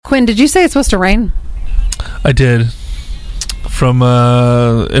Quinn, did you say it's supposed to rain? I did. From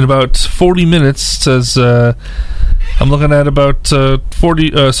in about 40 minutes, says I'm looking at about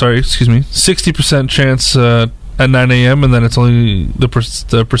 60% chance at 9 a.m. and then it's only the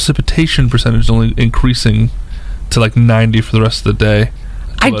precipitation percentage is only increasing to like 90 for the rest of the day.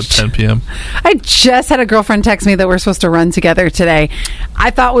 About 10 p.m. I just had a girlfriend text me that we're supposed to run together today.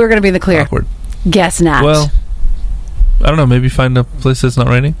 I thought we were going to be in the clear. Awkward. Guess not. Well, I don't know. Maybe find a place that's not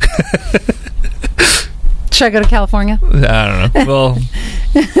raining. Should I go to California? I don't know. Well,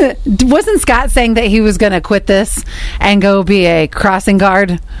 wasn't Scott saying that he was going to quit this and go be a crossing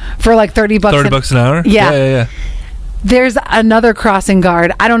guard for like $30? $30 an hour? Yeah. There's another crossing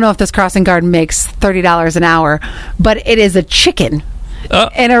guard. I don't know if this crossing guard makes $30 an hour, but it is a chicken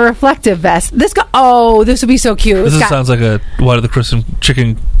in a reflective vest. This would be so cute. This sounds like a why did the Christian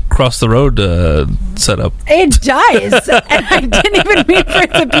chicken cross the road setup. It does. And I didn't even mean for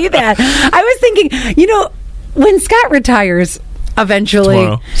it to be that. I was thinking, when Scott retires eventually.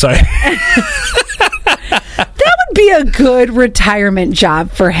 Tomorrow. Sorry. That would be a good retirement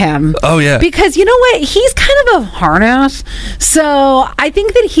job for him. Oh, yeah. Because you know what? He's kind of a hard ass. So I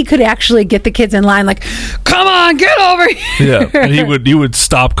think that he could actually get the kids in line like, come on, get over here. Yeah. And he would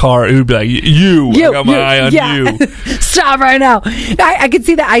stop car. He would be like, I got my eye on you. Stop right now. I could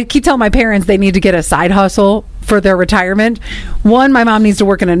see that. I keep telling my parents they need to get a side hustle for their retirement. One, my mom needs to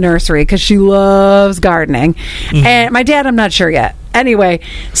work in a nursery because she loves gardening. Mm-hmm. And my dad, I'm not sure yet. Anyway,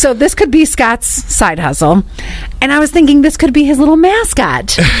 so this could be Scott's side hustle. And I was thinking this could be his little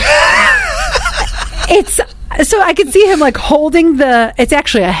mascot. So I could see him like holding it's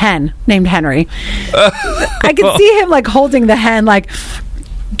actually a hen named Henry. I could see him like holding the hen like,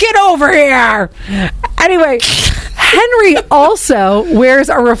 get over here. Anyway, Henry also wears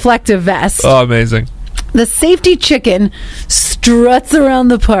a reflective vest. Oh, amazing. The safety chicken struts around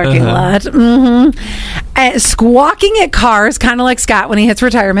the parking lot, and squawking at cars, kind of like Scott when he hits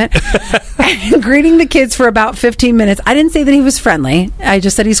retirement, and greeting the kids for about 15 minutes. I didn't say that he was friendly. I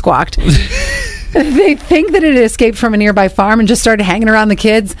just said he squawked. They think that it escaped from a nearby farm and just started hanging around the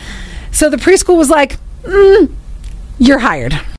kids. So the preschool was like, you're hired.